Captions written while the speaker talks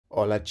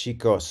Hola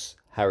chicos,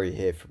 Harry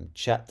here from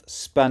Chat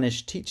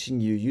Spanish,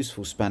 teaching you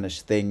useful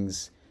Spanish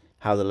things,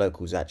 how the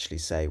locals actually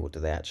say. What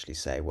do they actually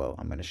say? Well,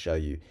 I'm going to show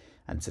you.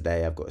 And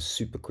today I've got a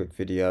super quick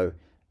video.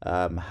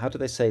 How do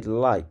they say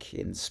like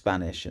in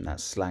Spanish in that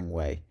slang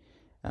way?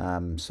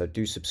 So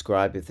do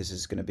subscribe if this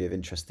is going to be of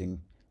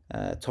interesting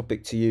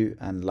topic to you,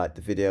 and like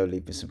the video,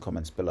 leave me some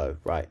comments below.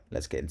 Right,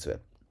 let's get into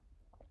it.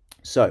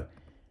 So,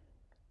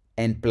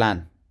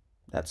 enplan,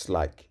 that's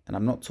like, and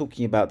I'm not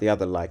talking about the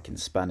other like in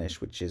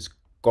Spanish, which is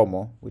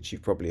como, which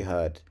you've probably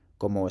heard.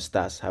 Como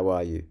estás? How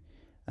are you?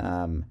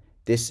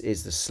 This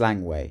is the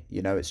slang way,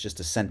 it's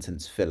just a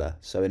sentence filler.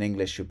 So in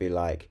English, you'll be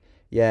like,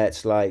 yeah,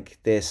 it's like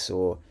this,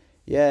 or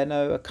yeah,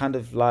 no, kind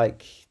of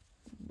like,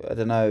 I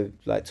don't know,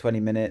 like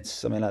 20 minutes,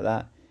 something like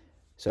that.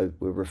 So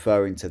we're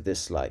referring to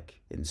this like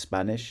in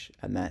Spanish,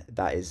 and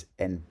that is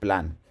en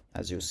plan,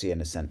 as you'll see in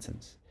a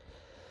sentence.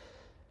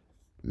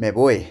 Me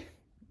voy,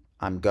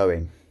 I'm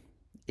going.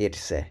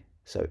 Irse.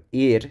 So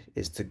ir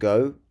is to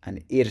go,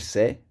 and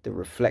irse, the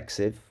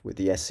reflexive with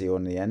the se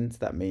on the end,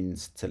 that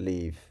means to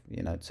leave,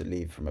 to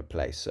leave from a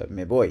place. So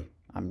me voy,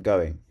 I'm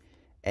going.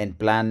 En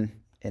plan,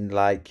 in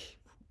like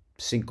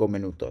 5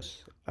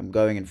 minutos. I'm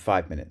going in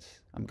 5 minutes.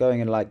 I'm going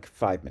in like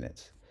 5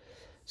 minutes.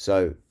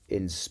 So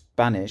in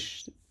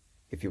Spanish,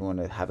 if you want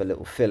to have a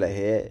little filler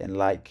here in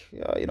like,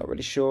 you're not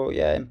really sure,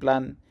 yeah, en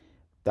plan,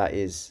 that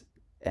is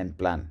en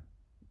plan.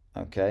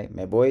 Okay,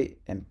 me voy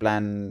en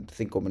plan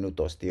 5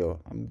 minutos,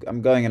 tío.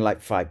 I'm going in like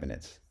 5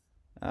 minutes.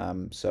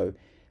 So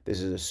this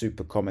is a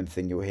super common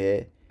thing you'll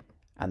hear.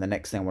 And the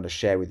next thing I want to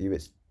share with you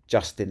is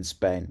just in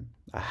Spain.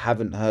 I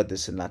haven't heard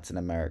this in Latin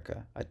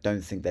America. I don't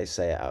think they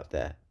say it out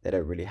there. They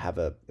don't really have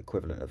a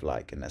equivalent of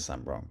like, unless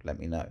I'm wrong, let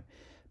me know.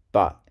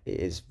 But it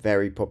is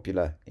very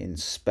popular in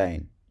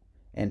Spain.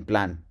 En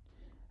plan.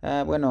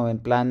 Bueno, en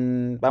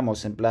plan,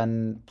 vamos, en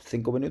plan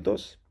 5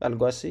 minutos,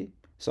 algo así,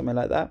 something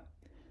like that.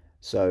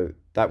 So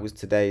that was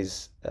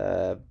today's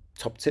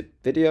top tip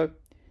video.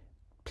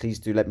 Please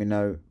do let me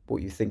know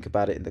what you think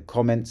about it in the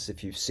comments,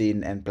 if you've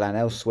seen en plan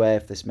elsewhere,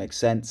 if this makes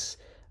sense.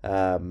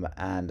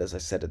 And as I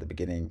said at the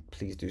beginning,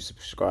 please do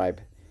subscribe.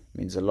 It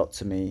means a lot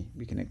to me.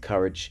 We can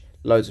encourage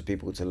loads of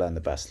people to learn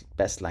the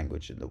best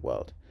language in the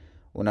world.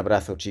 Un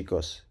abrazo,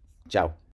 chicos. Ciao.